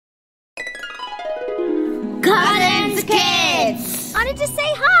the kids! Wanted to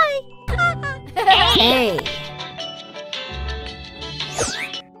say hi! A.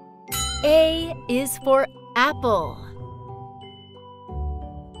 A is for apple.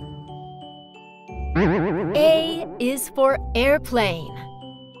 A is for airplane.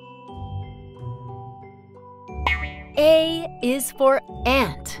 A is for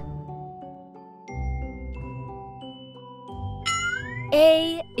ant.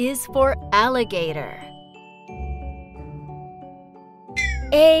 A is for alligator.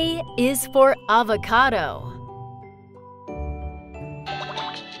 A is for avocado.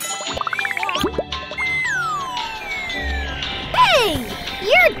 Hey!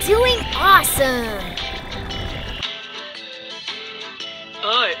 You're doing awesome!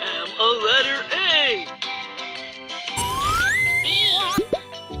 I am a letter A.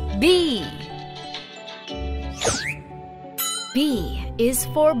 B. B is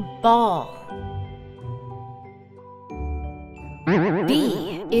for ball.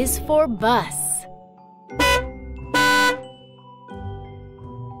 B is for bus.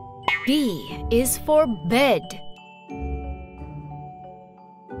 B is for bed.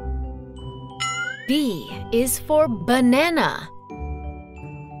 B is for banana.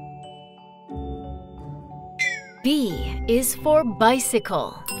 B is for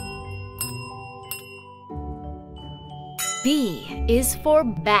bicycle. B is for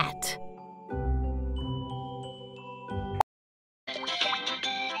bat.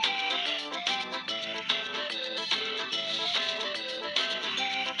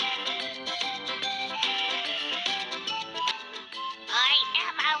 I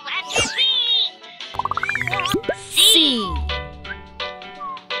am a letter B. C.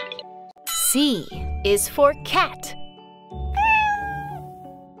 C is for cat.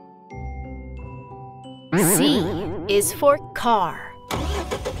 C is for car.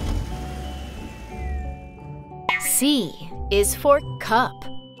 C is for cup.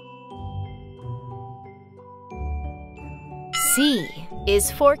 C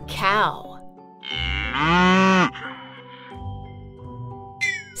is for cow.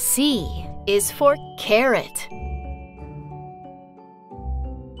 C is for carrot.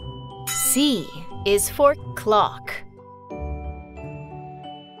 C is for clock.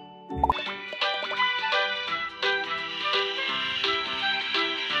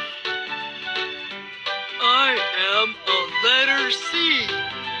 I am a letter C.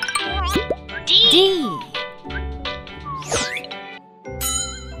 D.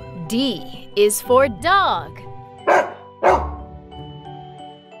 D is for dog.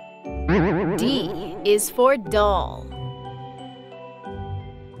 D is for doll.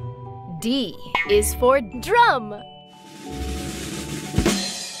 D is for drum.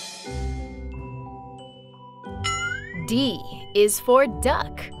 D is for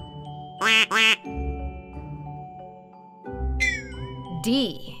duck.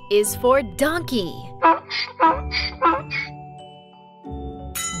 D is for donkey.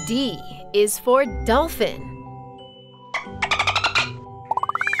 D is for dolphin.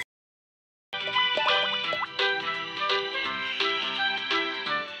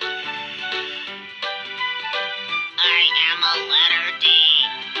 I am a letter D.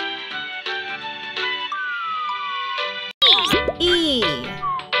 E.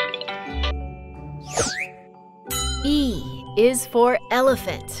 E is for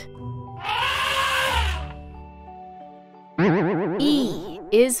elephant. E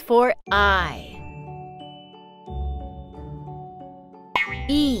is for eye.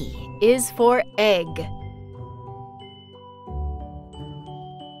 E is for egg.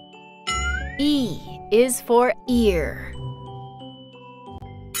 E is for ear.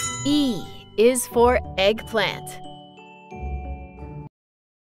 E is for eggplant.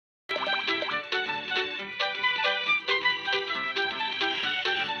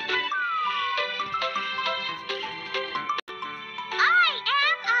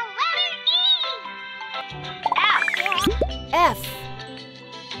 F.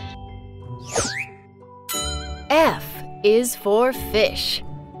 F is for fish.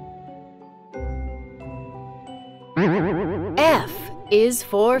 F is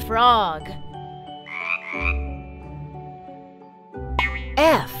for frog.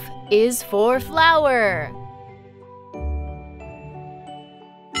 F is for flower.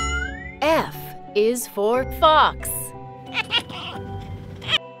 F is for fox.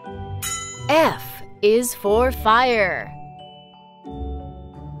 F is for fire.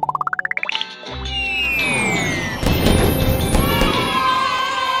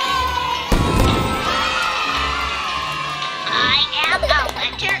 I am a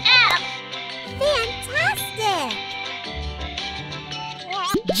letter F. Fantastic!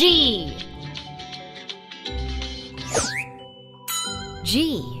 G.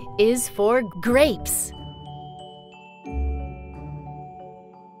 G is for grapes.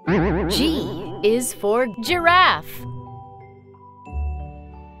 G is for giraffe.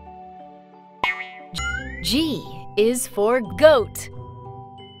 G is for goat.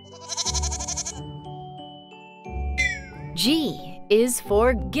 G is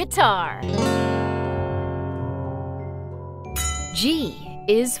for guitar. G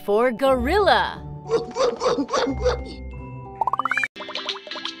is for gorilla.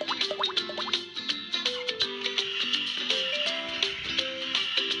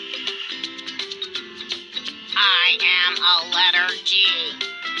 I am a letter G.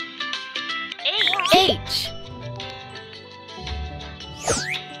 H.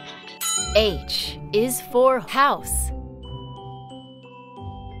 H is for house.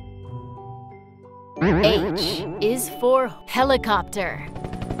 H is for helicopter.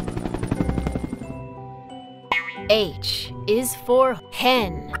 H is for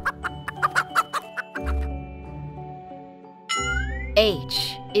hen.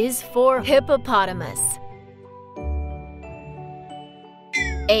 H is for hippopotamus.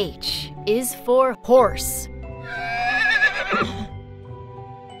 H is for horse.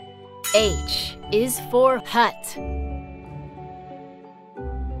 H is for hut.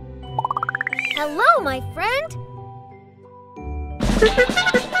 Hello, my friend.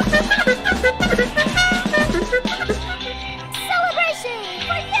 Celebration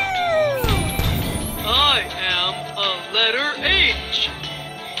for you! I am a letter H.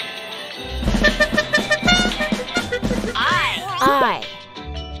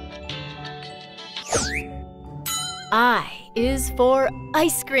 I is for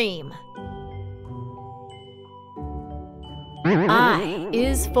ice cream. I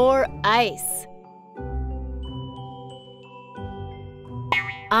is for ice.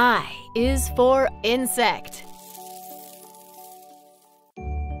 I is for insect.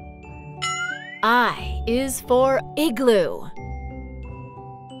 I is for igloo.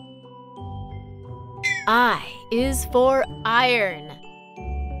 I is for iron.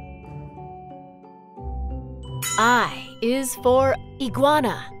 I is for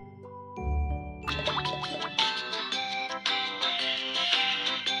iguana.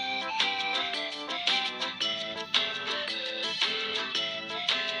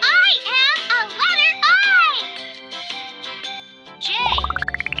 I am a letter I. J.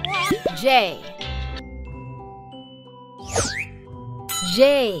 J. J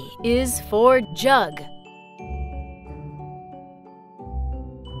is for jug.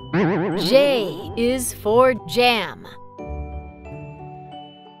 J is for jam.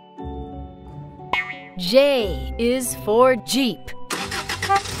 J is for Jeep.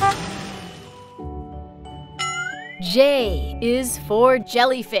 J is for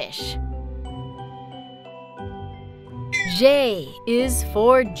jellyfish. J is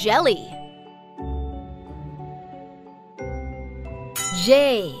for jelly.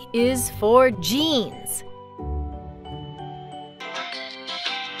 J is for jeans.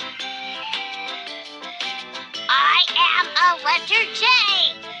 I am a letter J.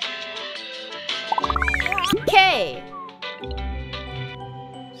 K.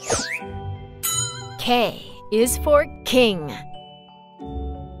 K is for king.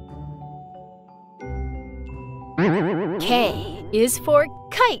 K is for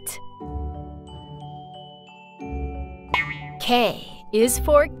kite. K is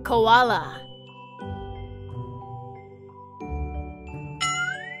for koala.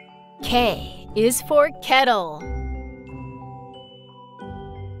 K is for kettle.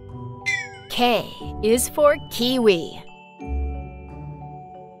 K is for kiwi.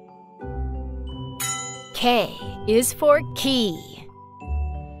 K is for key.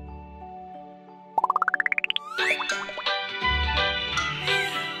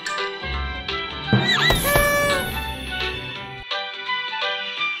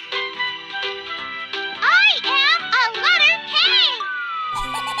 I am a letter K.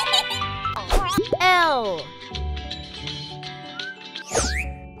 L.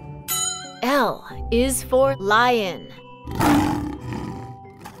 L is for lion.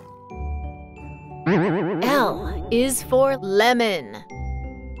 L is for lemon.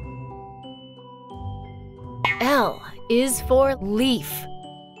 L is for leaf.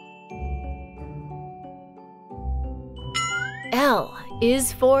 L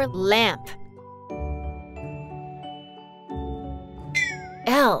is for lamp.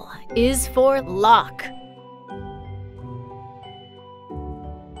 L is for lock.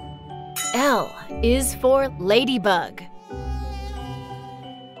 L is for ladybug.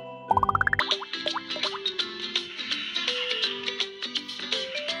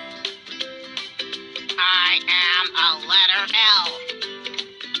 I am a letter L.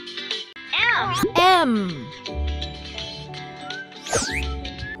 M.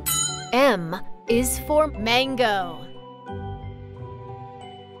 M is for mango.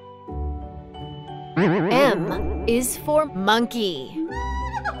 M is for monkey.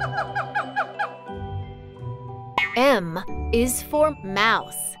 M is for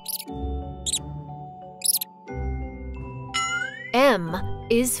mouse. M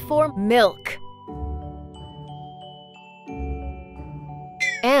is for milk.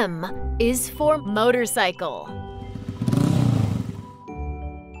 M is for motorcycle.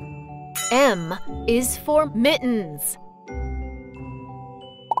 M is for mittens.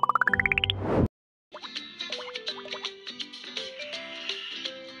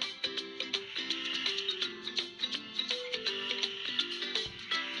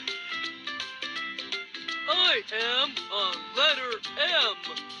 I am a letter M.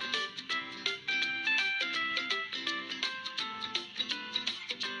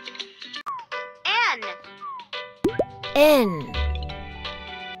 N.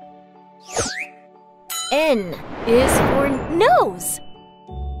 N is for nose.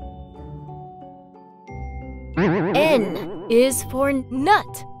 N is for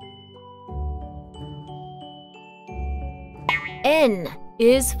nut. N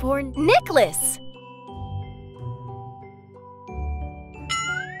is for necklace.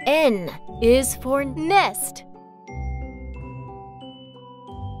 N is for nest.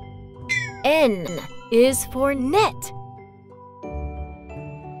 N is for net.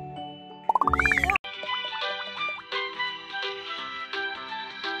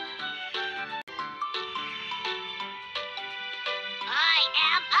 I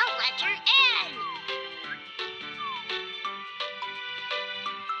am a letter N.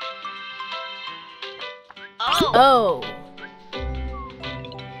 O.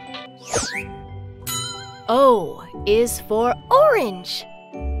 O is for orange.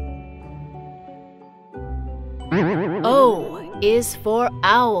 O is for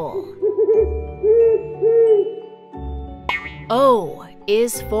owl. O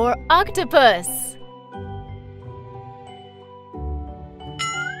is for octopus.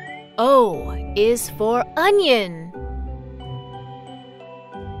 O is for onion.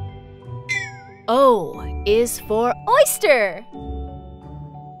 O is for oyster.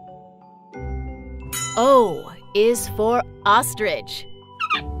 O is for ostrich.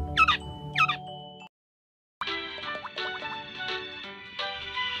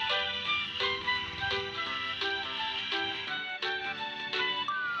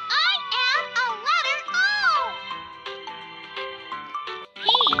 I am a letter O.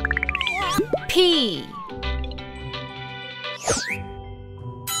 P.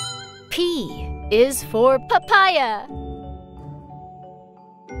 P is for papaya.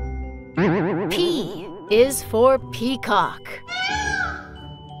 P is for peacock.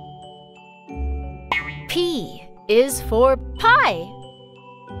 P is for pie.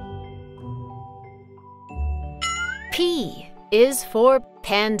 P is for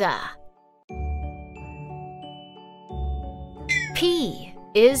panda. P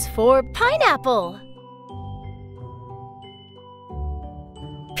is for pineapple.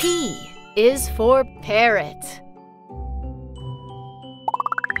 P is for parrot.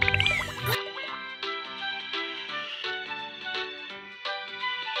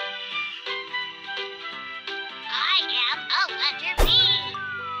 I am a letter B.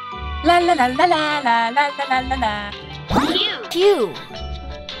 La la la la la la la la la la. Q.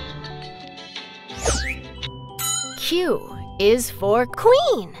 Q is for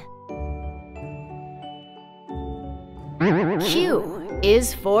queen. Q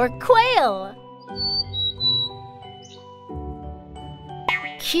is for quail.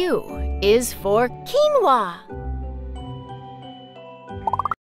 Q is for quinoa.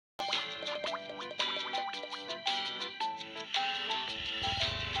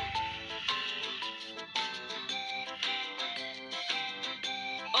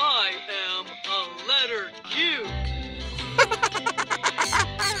 I am a letter Q.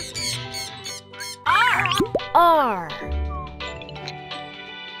 R.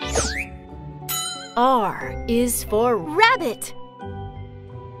 R is for rabbit.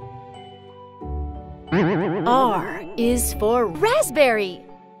 R is for raspberry.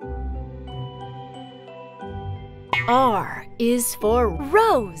 R is for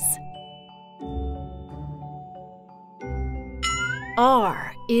rose.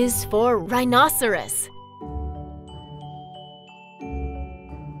 R is for rhinoceros.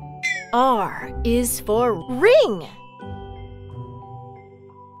 R is for ring.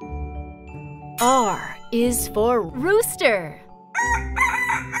 R is for rooster.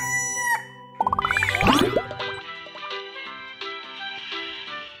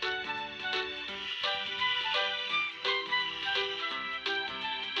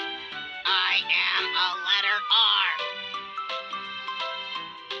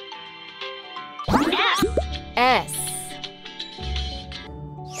 S.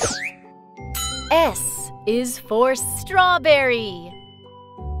 S is for strawberry.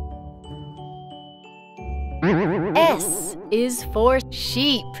 S is for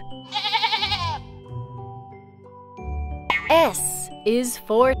sheep. S is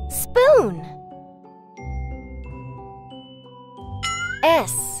for spoon.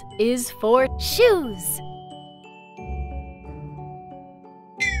 S is for shoes.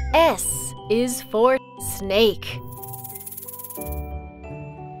 S is for snake.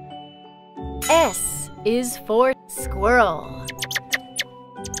 S is for squirrel.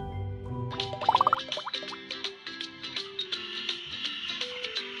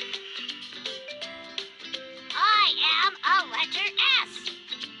 I am a letter S.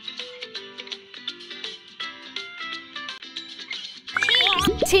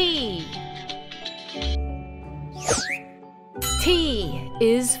 T. T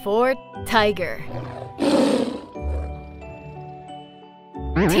is for tiger.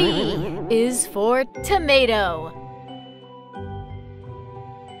 T is for tomato.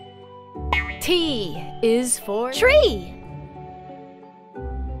 T is for tree.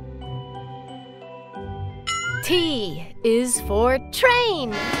 T is for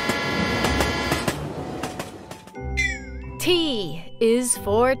train. T is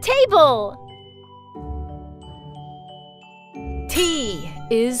for table. T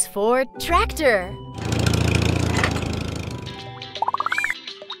is for tractor.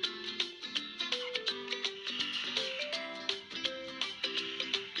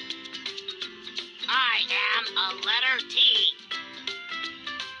 I am a letter T.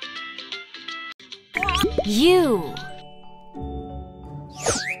 U.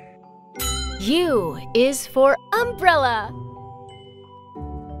 U is for umbrella.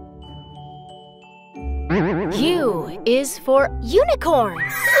 U is for unicorn.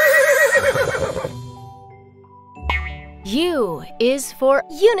 U is for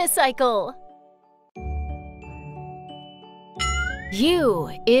unicycle. U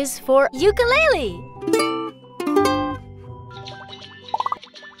is for ukulele.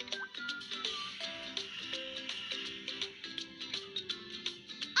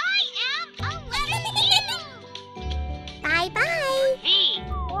 I am a letter U. Bye-bye.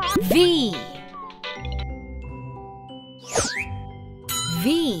 V. V. V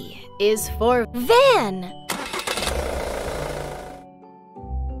is for van.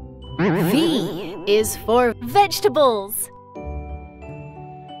 V is for vegetables.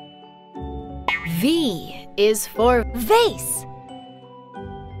 V is for vase.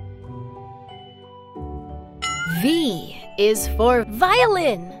 V is for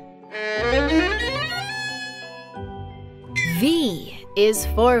violin. V is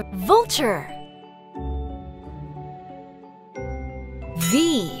for vulture.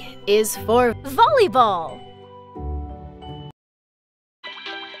 V is for volleyball.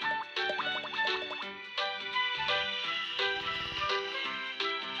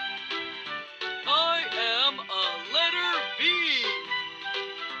 I am a letter V.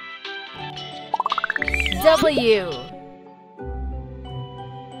 W.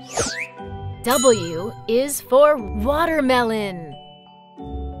 W is for watermelon.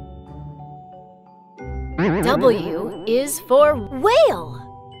 W is for whale.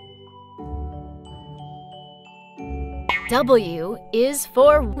 W is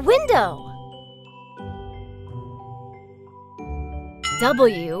for window.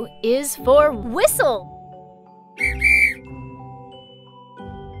 W is for whistle.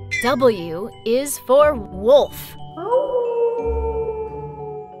 W is for wolf.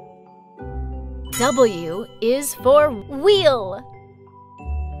 W is for wheel.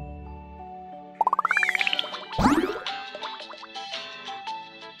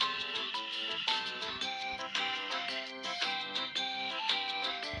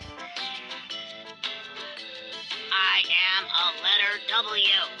 I am a letter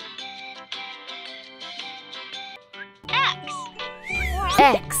W. X.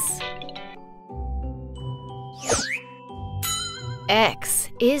 X. X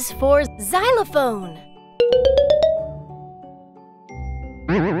is for xylophone.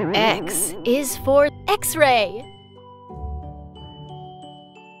 X is for X-ray.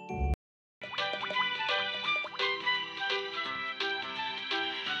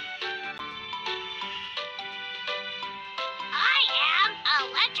 I am a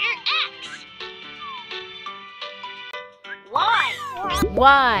letter X. Y.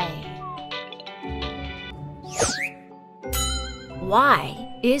 Y. Y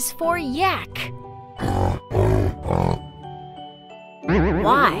is for yak.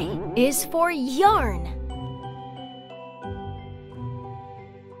 Y is for yarn.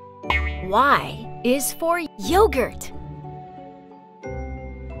 Y is for yogurt.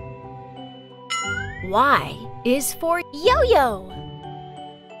 Y is for yo-yo.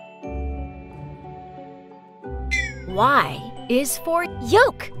 Y is for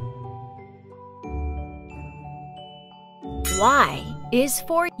yolk. Y is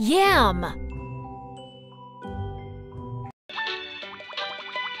for yam.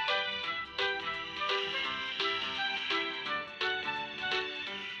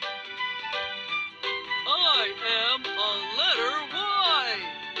 I am a letter Y.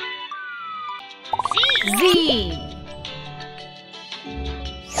 Z.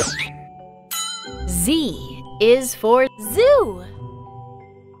 Z is for zoo.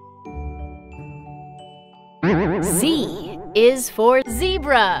 Z is for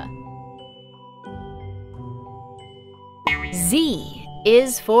zebra. Z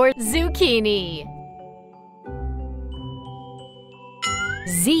is for zucchini.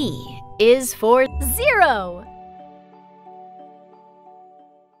 Z is for zero.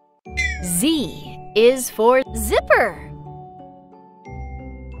 Z is for zipper.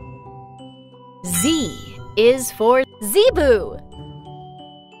 Z is for zebu.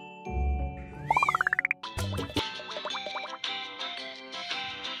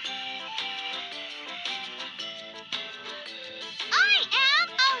 I am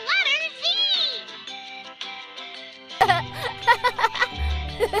a letter Z.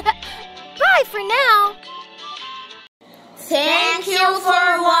 Bye for now. Thank you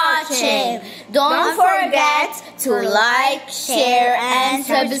for watching. Don't forget to like, share, and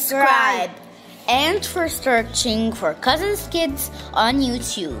subscribe. And for searching for Cousins Kids on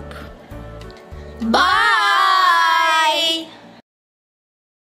YouTube. Bye!